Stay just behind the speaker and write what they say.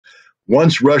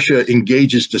once Russia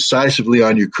engages decisively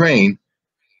on Ukraine,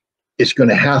 it's going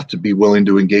to have to be willing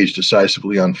to engage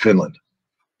decisively on Finland,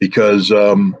 because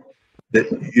what's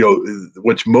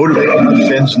motivating the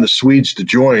Finns and the Swedes to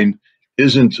join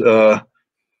isn't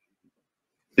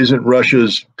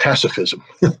Russia's pacifism.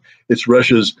 It's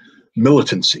Russia's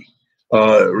militancy.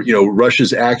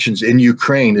 Russia's actions in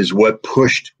Ukraine is what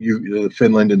pushed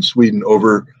Finland and Sweden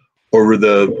over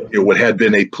the what had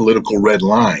been a political red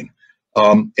line.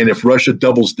 And if Russia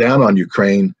doubles down on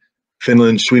Ukraine, Finland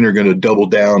and Sweden are going to double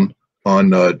down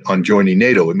on joining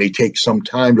NATO. It may take some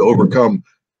time to overcome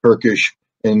Turkish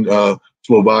and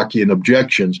Slovakian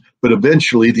objections, but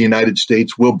eventually the United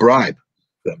States will bribe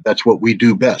them. That's what we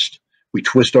do best. We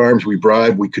twist arms, we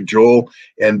bribe, we cajole,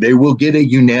 and they will get a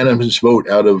unanimous vote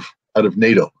out of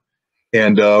NATO.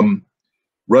 And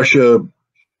Russia,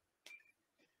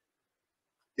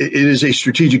 it is a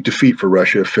strategic defeat for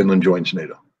Russia if Finland joins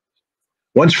NATO.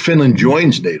 Once Finland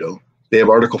joins NATO, they have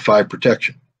Article 5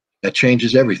 protection. That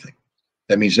changes everything.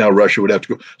 That means now Russia would have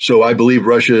to go. So I believe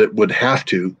Russia would have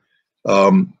to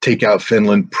take out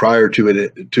Finland prior to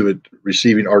it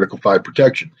receiving Article 5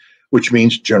 protection, which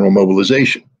means general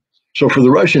mobilization. So for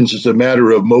the Russians, it's a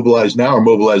matter of mobilize now or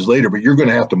mobilize later, but you're going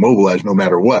to have to mobilize no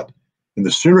matter what. And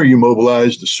the sooner you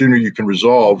mobilize, the sooner you can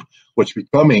resolve what's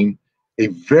becoming a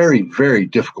very, very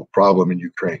difficult problem in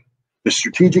Ukraine. The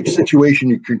strategic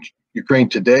situation in Ukraine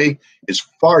today is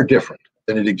far different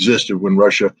than it existed when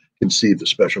Russia conceived the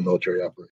special military operation.